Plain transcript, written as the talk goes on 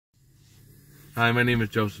Hi, my name is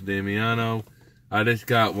Joseph Damiano. I just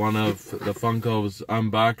got one of the Funko's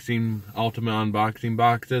ultimate unboxing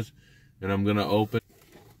boxes, and I'm gonna open.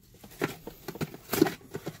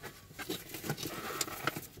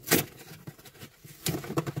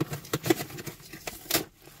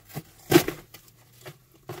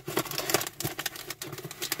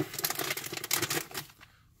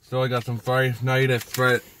 So I got some Five Nights at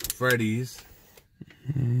Freddy's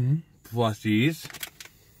plushies.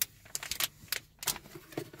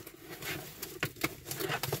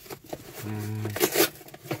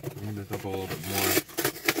 Move this up a little bit more.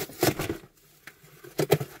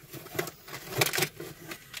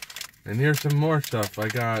 And here's some more stuff. I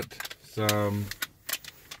got some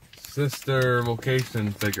sister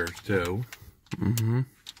location figures too.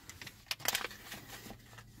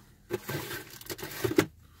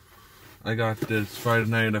 I got this Friday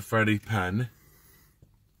Night at Freddy pen.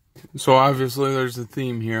 So obviously there's a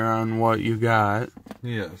theme here on what you got.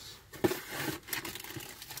 Yes.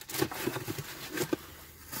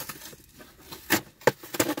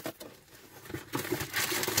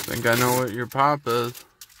 I think I know what your pop is.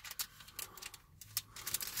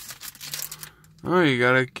 Oh, you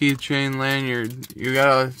got a keychain lanyard. You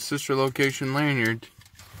got a sister location lanyard.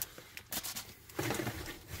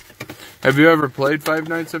 Have you ever played Five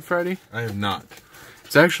Nights at Freddy? I have not.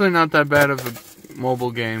 It's actually not that bad of a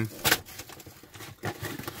mobile game.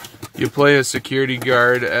 You play a security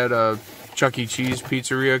guard at a Chuck E. Cheese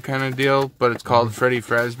pizzeria kind of deal, but it's called Freddy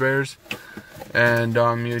Fazbear's. And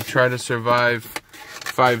you try to survive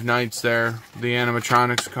 5 nights there. The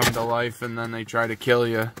animatronics come to life and then they try to kill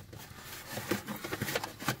you.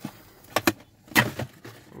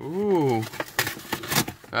 Ooh.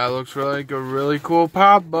 That looks like a really cool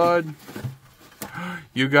pop, bud.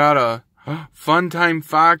 You got a Funtime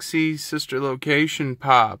Foxy sister location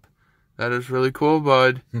pop. That is really cool,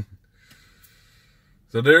 bud.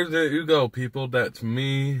 So there you go, people. That's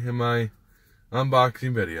me in my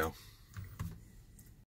unboxing video.